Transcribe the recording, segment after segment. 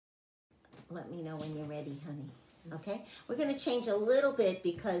let me know when you're ready, honey. Okay? We're going to change a little bit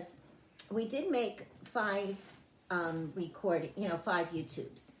because we did make 5 5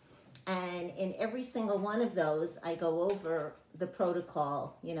 YouTubes. And in every single one of those, I go over the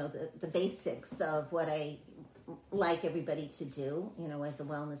protocol, the basics of what I like everybody to do, as a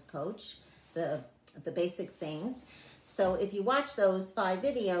wellness coach, the basic things. So if you watch those 5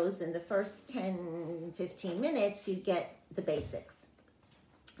 videos in the first 10, 15 minutes, you get the basics.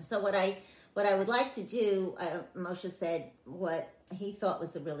 So what I would like to do, Moshe said what he thought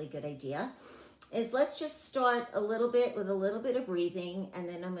was a really good idea, is let's just start a little bit with a little bit of breathing, and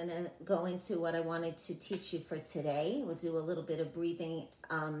then I'm going to go into what I wanted to teach you for today. We'll do a little bit of breathing,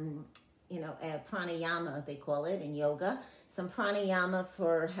 pranayama, they call it in yoga, some pranayama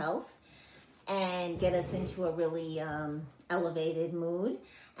for health, and get us into a really elevated mood.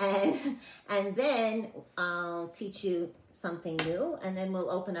 And then I'll teach you something new, and then we'll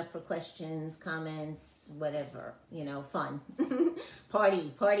open up for questions, comments, whatever, fun.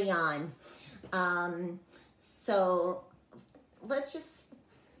 Party on. So let's just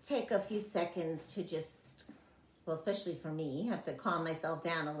take a few seconds to especially for me, have to calm myself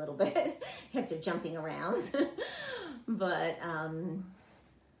down a little bit after jumping around. But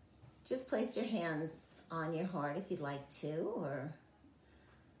just place your hands on your heart if you'd like to, or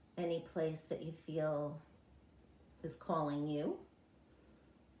any place that you feel is calling you.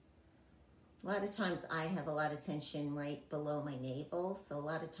 A lot of times I have a lot of tension right below my navel. So a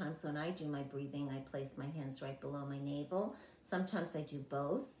lot of times when I do my breathing, I place my hands right below my navel. Sometimes I do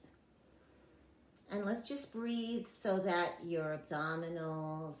both. And let's just breathe so that your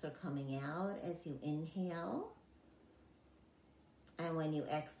abdominals are coming out as you inhale. And when you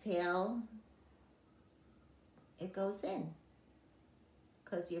exhale, it goes in.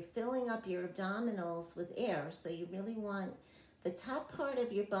 Because you're filling up your abdominals with air. So you really want the top part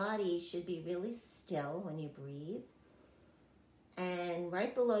of your body should be really still when you breathe. And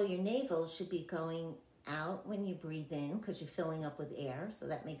right below your navel should be going out when you breathe in, because you're filling up with air. So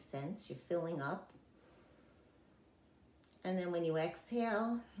that makes sense. You're filling up. And then when you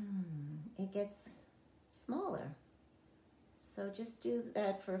exhale, it gets smaller. So just do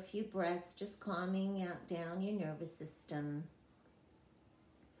that for a few breaths, just calming down your nervous system.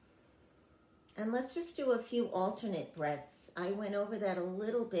 And let's just do a few alternate breaths. I went over that a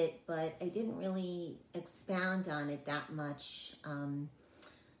little bit, but I didn't really expound on it that much.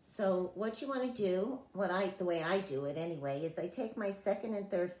 So what you want to do, the way I do it anyway, is I take my second and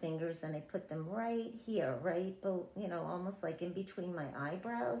third fingers and I put them right here, almost like in between my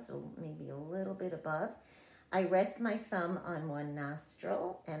eyebrows, or maybe a little bit above. I rest my thumb on one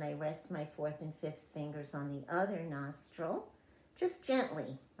nostril and I rest my fourth and fifth fingers on the other nostril, just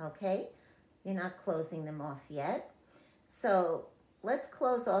gently, okay? You're not closing them off yet. So let's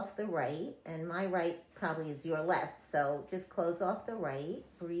close off the right, and my right probably is your left. So just close off the right,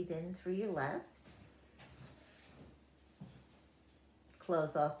 breathe in through your left.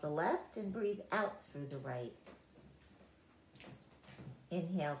 Close off the left and breathe out through the right.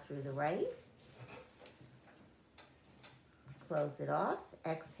 Inhale through the right. Close it off,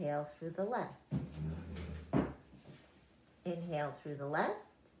 exhale through the left. Inhale through the left.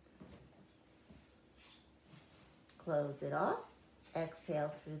 Close it off,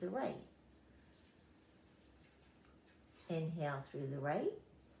 exhale through the right. Inhale through the right.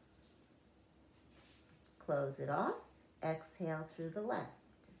 Close it off, exhale through the left.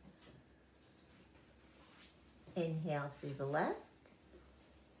 Inhale through the left.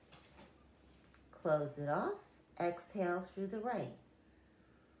 Close it off, exhale through the right.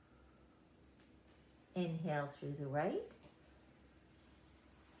 Inhale through the right.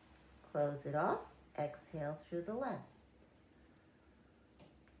 Close it off. Exhale through the left.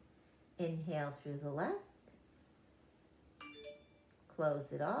 Inhale through the left. Close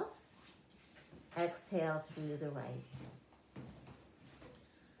it off. Exhale through the right.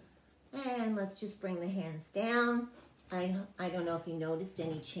 And let's just bring the hands down. I don't know if you noticed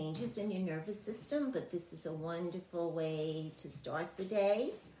any changes in your nervous system, but this is a wonderful way to start the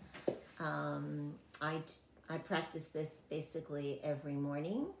day. I practice this basically every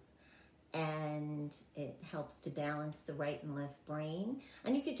morning, and it helps to balance the right and left brain.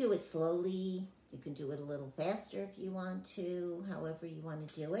 And you could do it slowly. You can do it a little faster if you want to, however you want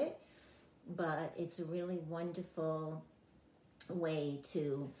to do it. But it's a really wonderful way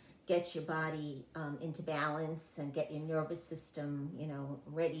to get your body into balance and get your nervous system,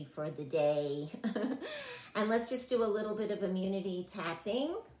 ready for the day. And let's just do a little bit of immunity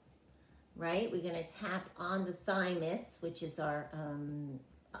tapping, right? We're going to tap on the thymus, which is our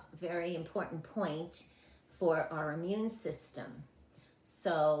very important point for our immune system.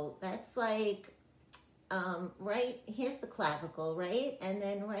 So that's like right here's the clavicle, right? And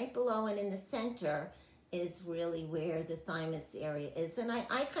then right below and in the center is really where the thymus area is. And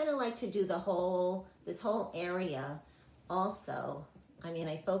I kind of like to do this whole area also. I mean,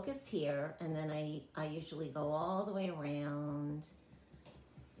 I focus here and then I usually go all the way around.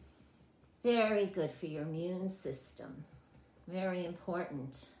 Very good for your immune system. Very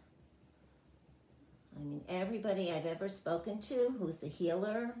important. I mean, everybody I've ever spoken to who's a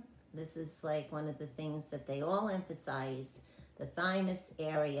healer, this is like one of the things that they all emphasize, the thymus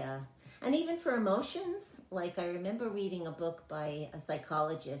area. And even for emotions, like I remember reading a book by a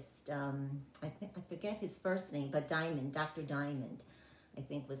psychologist, I forget his first name, but Dr. Diamond, I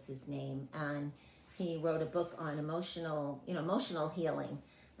think was his name. And he wrote a book on emotional healing.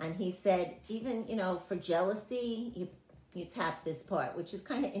 And he said, even, for jealousy, you tap this part, which is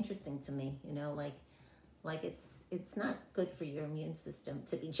kind of interesting to me, like it's not good for your immune system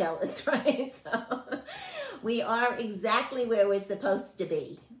to be jealous, right? So we are exactly where we're supposed to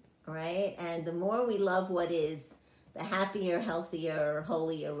be, right? And the more we love what is, the happier, healthier,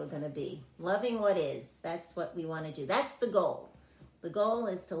 holier we're going to be. Loving what is, that's what we want to do. That's the goal. The goal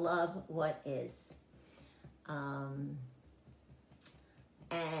is to love what is.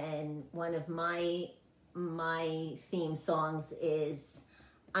 And one of my theme songs is,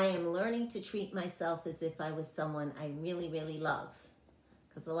 I am learning to treat myself as if I was someone I really, really love.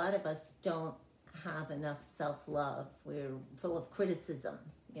 Because a lot of us don't have enough self-love. We're full of criticism,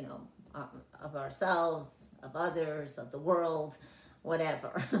 of ourselves, of others, of the world,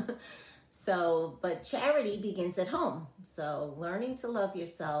 whatever. So, but charity begins at home. So learning to love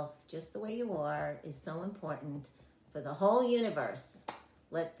yourself just the way you are is so important for the whole universe.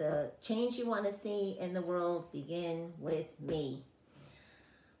 Let the change you want to see in the world begin with me.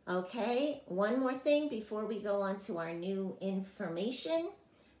 Okay, one more thing before we go on to our new information.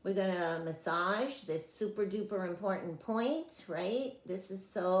 We're going to massage this super duper important point, right? This is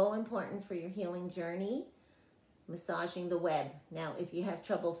so important for your healing journey. Massaging the web. Now, if you have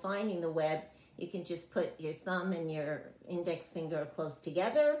trouble finding the web, you can just put your thumb and your index finger close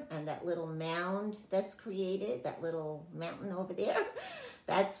together, and that little mound that's created, that little mountain over there,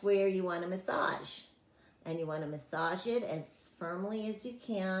 that's where you want to massage. And you want to massage it as firmly as you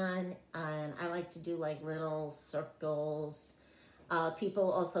can. And I like to do like little circles.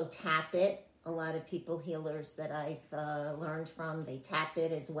 People also tap it. A lot of people, healers that I've learned from, they tap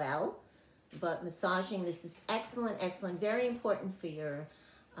it as well. But massaging, this is excellent, excellent, very important for your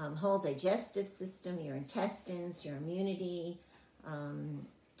whole digestive system, your intestines, your immunity.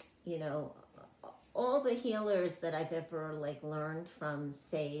 All the healers that I've ever learned from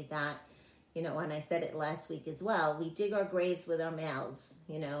say that, and I said it last week as well, we dig our graves with our mouths,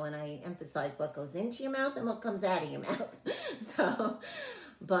 and I emphasize what goes into your mouth and what comes out of your mouth. So,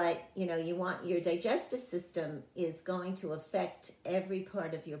 but, you want your digestive system is going to affect every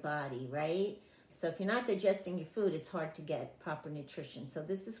part of your body, right? So if you're not digesting your food, it's hard to get proper nutrition. So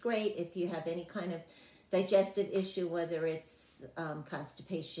this is great if you have any kind of digestive issue, whether it's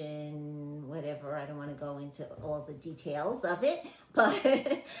constipation, whatever. I don't want to go into all the details of it,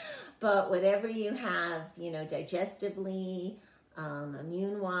 but whatever you have, digestively,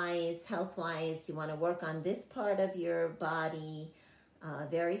 immune-wise, health-wise, you want to work on this part of your body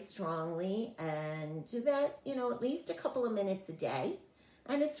very strongly, and do that, at least a couple of minutes a day.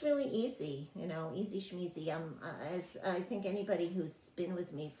 And it's really easy, easy schmeezy. As I think anybody who's been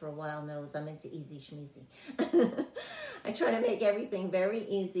with me for a while knows, I'm into easy schmeezy. I try to make everything very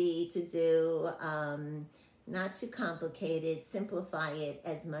easy to do, not too complicated, simplify it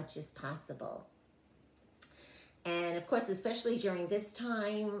as much as possible. And of course, especially during this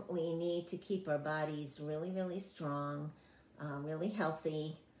time, we need to keep our bodies really, really strong, really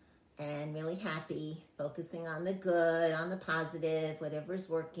healthy, and really happy, focusing on the good, on the positive, whatever's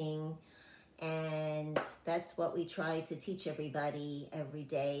working. And that's what we try to teach everybody every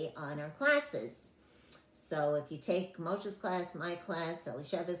day on our classes. So if you take Moshe's class, my class,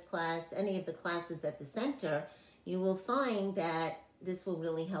 Elisheva's class, any of the classes at the center, you will find that this will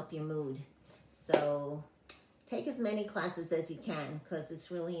really help your mood. So take as many classes as you can, because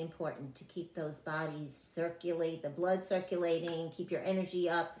it's really important to keep those bodies circulate, the blood circulating, keep your energy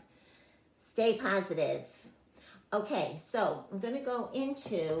up. Stay positive. Okay, so I'm going to go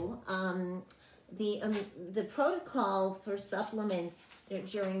into the protocol for supplements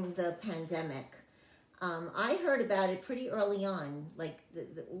during the pandemic. I heard about it pretty early on.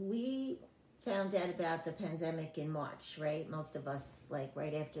 We found out about the pandemic in March, right? Most of us,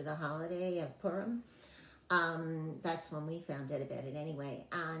 right after the holiday of Purim. That's when we found out about it anyway.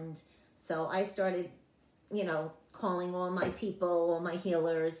 And so I started, calling all my people, all my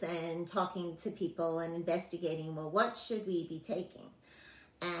healers, and talking to people and investigating, well, what should we be taking?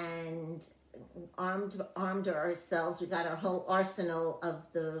 And armed ourselves. We got our whole arsenal of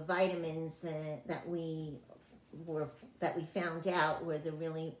the vitamins that we found out were the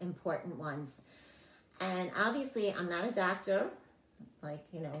really important ones. And obviously, I'm not a doctor,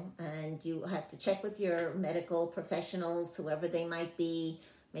 and you have to check with your medical professionals, whoever they might be.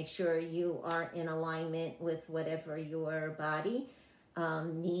 Make sure you are in alignment with whatever your body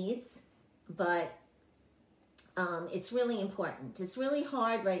needs. But it's really important. It's really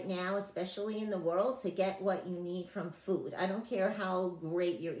hard right now, especially in the world, to get what you need from food. I don't care how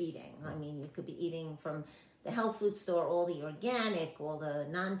great you're eating. I mean, you could be eating from the health food store, all the organic, all the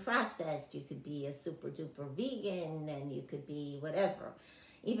non-processed. You could be a super duper vegan, and you could be whatever.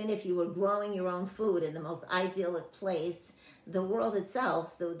 Even if you were growing your own food in the most idyllic place, the world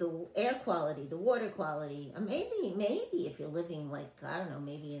itself, the air quality, the water quality, maybe if you're living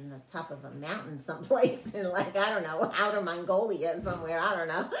maybe in the top of a mountain someplace in outer Mongolia somewhere, I don't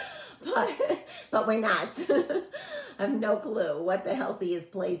know, but we're not. I have no clue what the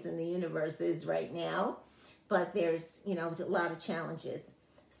healthiest place in the universe is right now, but there's, a lot of challenges.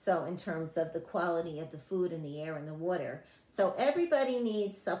 So in terms of the quality of the food and the air and the water. So everybody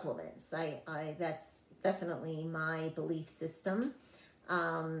needs supplements. That's definitely my belief system.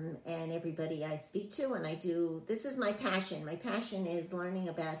 And everybody I speak to, and this is my passion. My passion is learning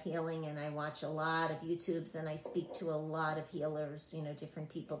about healing, and I watch a lot of YouTubes, and I speak to a lot of healers, different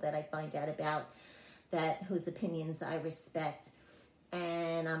people that I find out about whose opinions I respect.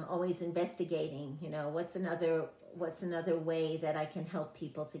 And I'm always investigating, what's another way that I can help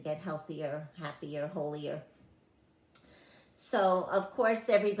people to get healthier, happier, holier. So, of course,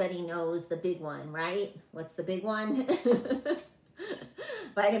 everybody knows the big one, right? What's the big one?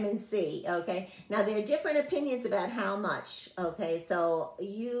 Vitamin C, okay? Now, there are different opinions about how much, okay? So,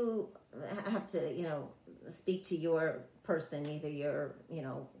 you have to, speak to your person, either your,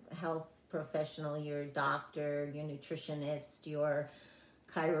 health professional, your doctor, your nutritionist, your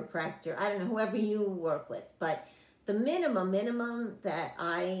chiropractor, I don't know, whoever you work with. But the minimum that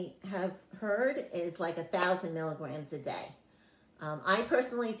I have heard is 1,000 milligrams a day. I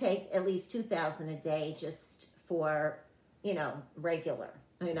personally take at least 2,000 a day just for, regular,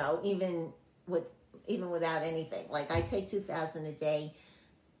 even without anything. I take 2,000 a day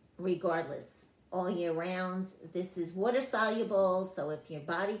regardless, all year round. This is water soluble, so if your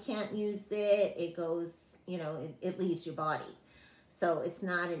body can't use it, it goes, it leaves your body. So it's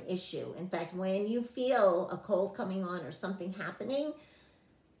not an issue. In fact, when you feel a cold coming on or something happening,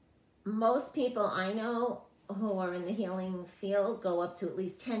 most people I know who are in the healing field go up to at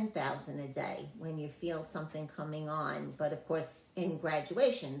least 10,000 a day when you feel something coming on, but of course in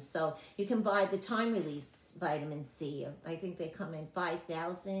graduations. So you can buy the time release vitamin C. I think they come in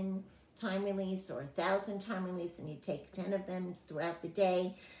 5,000 time release or 1,000 time release, and you take 10 of them throughout the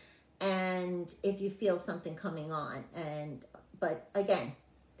day. And if you feel something coming on, but again,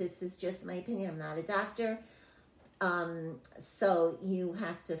 this is just my opinion. I'm not a doctor. So you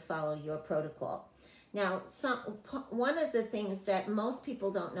have to follow your protocol. Now, one of the things that most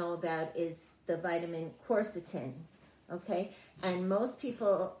people don't know about is the vitamin quercetin, okay? And most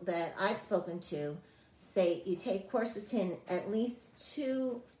people that I've spoken to say you take quercetin, at least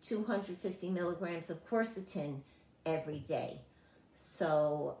 250 milligrams of quercetin every day.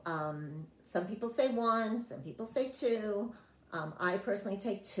 So some people say 1, some people say 2. I personally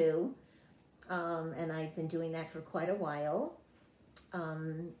take 2, and I've been doing that for quite a while.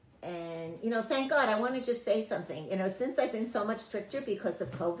 And, thank God, I want to just say something. Since I've been so much stricter because of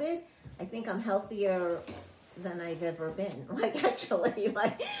COVID, I think I'm healthier than I've ever been.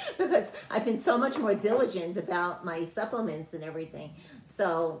 Because I've been so much more diligent about my supplements and everything.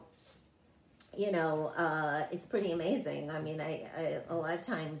 So, it's pretty amazing. I mean, I a lot of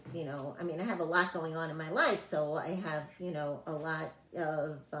times, I have a lot going on in my life. So I have,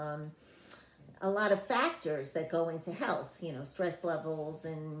 a lot of factors that go into health, stress levels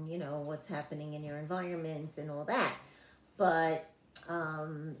and, what's happening in your environment and all that. But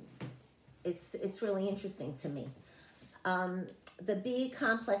it's really interesting to me. The B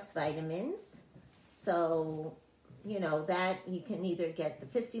complex vitamins, so, that you can either get the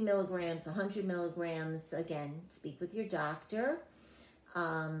 50 milligrams, 100 milligrams, again, speak with your doctor.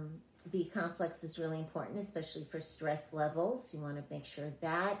 B complex is really important, especially for stress levels. You want to make sure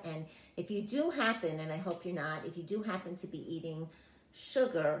that. And if you do happen, and I hope you're not, if you do happen to be eating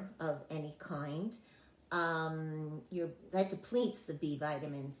sugar of any kind, that depletes the B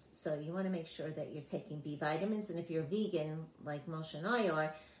vitamins. So you want to make sure that you're taking B vitamins. And if you're vegan, like Moshe and I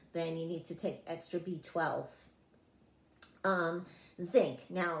are, then you need to take extra B12 Um, zinc.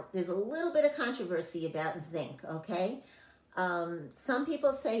 Now, there's a little bit of controversy about zinc, okay? Some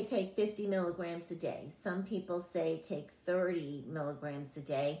people say take 50 milligrams a day. Some people say take 30 milligrams a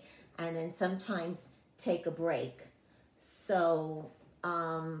day, and then sometimes take a break. So,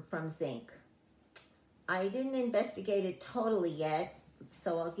 from zinc. I didn't investigate it totally yet,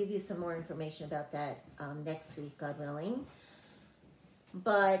 so I'll give you some more information about that next week, God willing.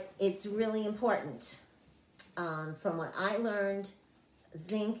 But it's really important. From what I learned,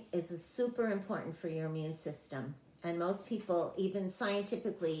 zinc is super important for your immune system. And most people, even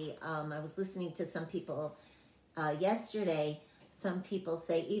scientifically, I was listening to some people yesterday. Some people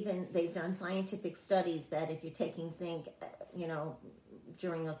say even they've done scientific studies that if you're taking zinc,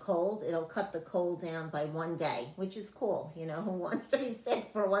 during a cold, it'll cut the cold down by 1 day, which is cool. Who wants to be sick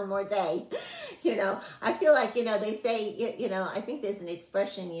for one more day? I feel like, they say, I think there's an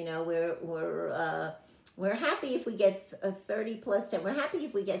expression, we're happy if we get 30 plus 10. We're happy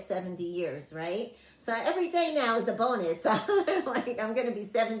if we get 70 years, right? So every day now is a bonus. Like I'm going to be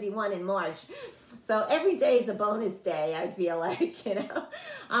 71 in March. So every day is a bonus day, I feel like,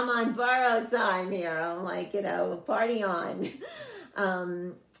 I'm on borrowed time here. I'm like, party on.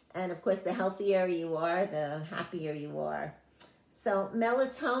 And of course, the healthier you are, the happier you are. So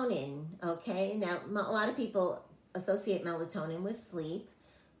melatonin, okay? Now, a lot of people associate melatonin with sleep.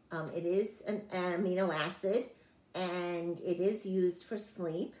 It is an amino acid, and it is used for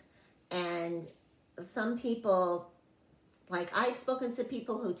sleep. And some people, like I've spoken to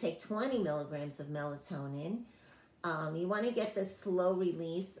people who take 20 milligrams of melatonin. You want to get the slow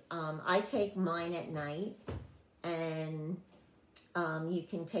release. I take mine at night, and you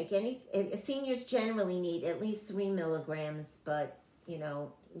can take seniors generally need at least 3 milligrams, but you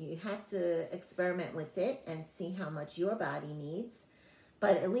have to experiment with it and see how much your body needs.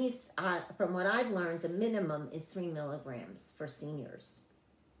 But at least from what I've learned, the minimum is 3 milligrams for seniors.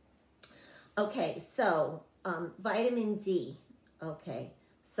 Okay, so vitamin D. Okay,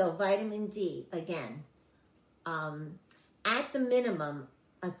 so vitamin D, again, at the minimum,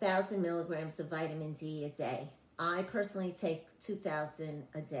 1,000 milligrams of vitamin D a day. I personally take 2,000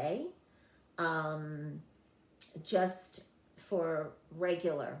 a day, just for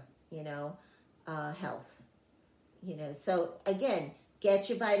regular, health. So again, get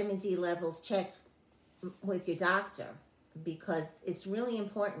your vitamin D levels checked with your doctor because it's really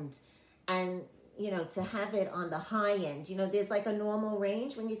important. And, to have it on the high end, there's like a normal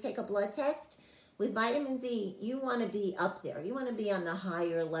range when you take a blood test. With vitamin D, you want to be up there. You want to be on the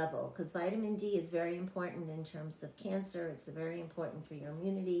higher level because vitamin D is very important in terms of cancer. It's very important for your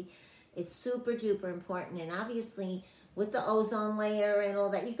immunity. It's super duper important. And obviously, with the ozone layer and all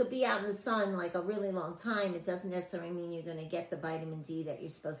that, you could be out in the sun like a really long time. It doesn't necessarily mean you're going to get the vitamin D that you're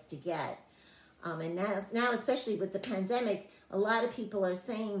supposed to get. And now, especially with the pandemic, a lot of people are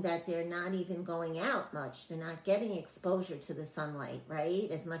saying that they're not even going out much. They're not getting exposure to the sunlight, right,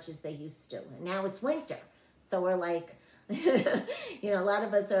 as much as they used to. And now it's winter. So we're like, a lot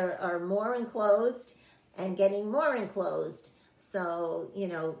of us are more enclosed and getting more enclosed. So,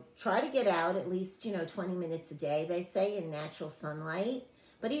 try to get out at least, 20 minutes a day, they say, in natural sunlight.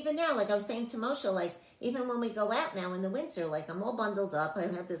 But even now, like I was saying to Moshe, like, even when we go out now in the winter, like I'm all bundled up. I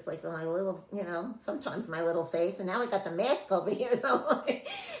have this like my little, sometimes my little face, and now I got the mask over here. So,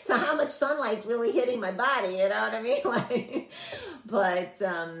 so how much sunlight's really hitting my body? You know what I mean? Like, but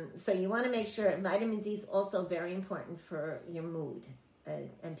so you want to make sure vitamin D is also very important for your mood,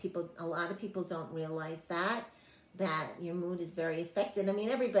 and a lot of people don't realize that your mood is very affected. I mean,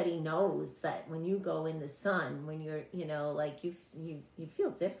 everybody knows that when you go in the sun, when you're, like you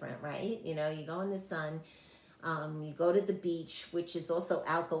feel different, right? You go in the sun, you go to the beach, which is also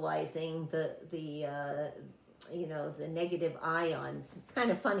alkalizing the negative ions. It's kind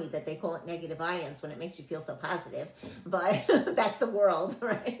of funny that they call it negative ions when it makes you feel so positive, but that's the world,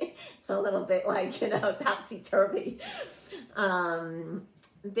 right? It's a little bit like, topsy-turvy.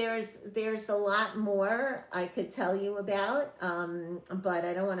 There's a lot more I could tell you about, but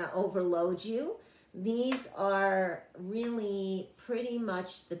I don't want to overload you. These are really pretty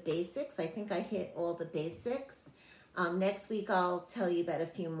much the basics. I think I hit all the basics. Next week I'll tell you about a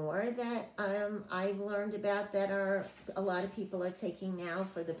few more that I've learned about that a lot of people are taking now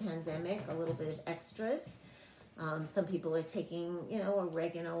for the pandemic, a little bit of extras. Some people are taking,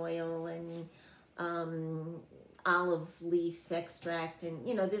 oregano oil and olive leaf extract, and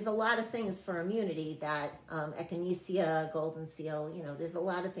there's a lot of things for immunity that echinacea, golden seal, there's a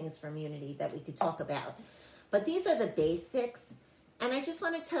lot of things for immunity that we could talk about, but these are the basics. And I just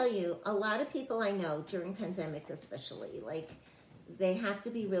want to tell you, a lot of people I know during pandemic especially, like they have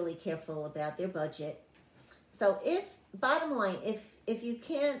to be really careful about their budget. So if bottom line, if you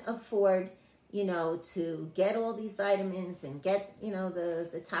can't afford, to get all these vitamins and get,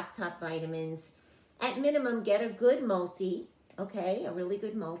 the top vitamins, at minimum get a good multi, okay, a really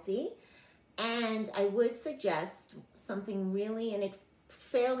good multi. And I would suggest something really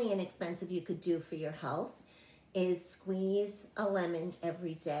fairly inexpensive you could do for your health is squeeze a lemon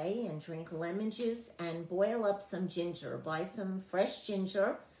every day and drink lemon juice and boil up some ginger. Buy some fresh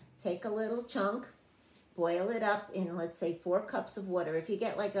ginger, take a little chunk, boil it up in, let's say, 4 cups of water. If you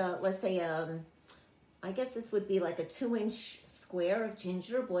get like let's say, I guess this would be like a 2-inch square of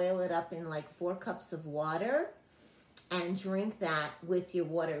ginger, boil it up in like 4 cups of water and drink that with your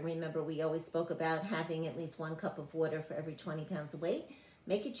water. Remember, we always spoke about having at least 1 cup of water for every 20 pounds of weight.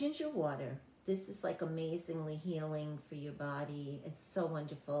 Make it ginger water. This is like amazingly healing for your body. It's so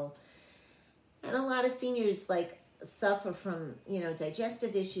wonderful. And a lot of seniors suffer from,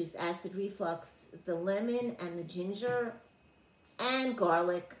 digestive issues, acid reflux, the lemon and the ginger and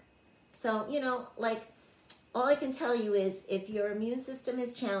garlic. So, all I can tell you is if your immune system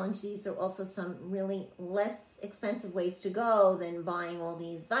is challenged, these are also some really less expensive ways to go than buying all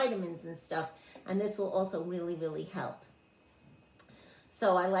these vitamins and stuff. And this will also really, really help.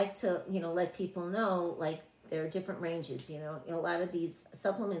 So I like to, let people know, there are different ranges. A lot of these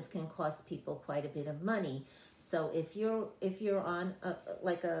supplements can cost people quite a bit of money. So if you're on a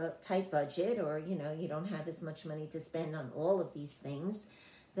tight budget, or you don't have as much money to spend on all of these things,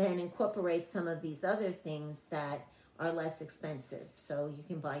 then incorporate some of these other things that are less expensive. So you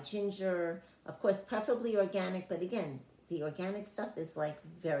can buy ginger, of course, preferably organic, but again, the organic stuff is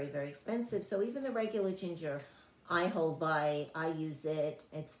very, very expensive. So even the regular ginger, I hold by, I use it,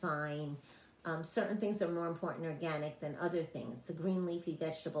 it's fine. Certain things are more important organic than other things. The green leafy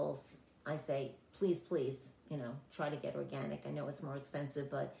vegetables, I say, please, try to get organic. I know it's more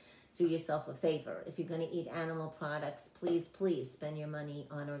expensive, but do yourself a favor. If you're going to eat animal products, please spend your money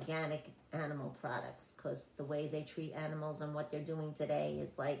on organic animal products, because the way they treat animals and what they're doing today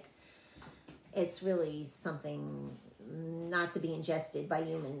is it's really something not to be ingested by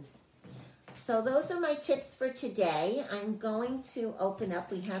humans. So those are my tips for today. I'm going to open up.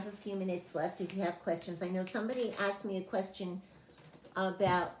 We have a few minutes left if you have questions. I know somebody asked me a question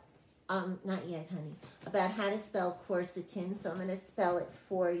about not yet, honey, about how to spell quercetin. So I'm going to spell it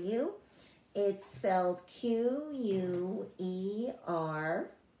for you. It's spelled Quercetin.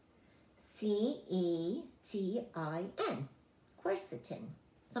 Quercetin.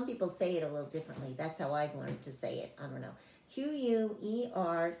 Some people say it a little differently. That's how I've learned to say it. I don't know. Quercetin.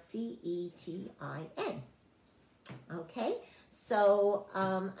 Okay. So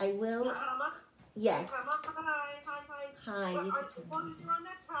I will. Yes. Hi. Hi. As long as you're on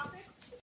that topic,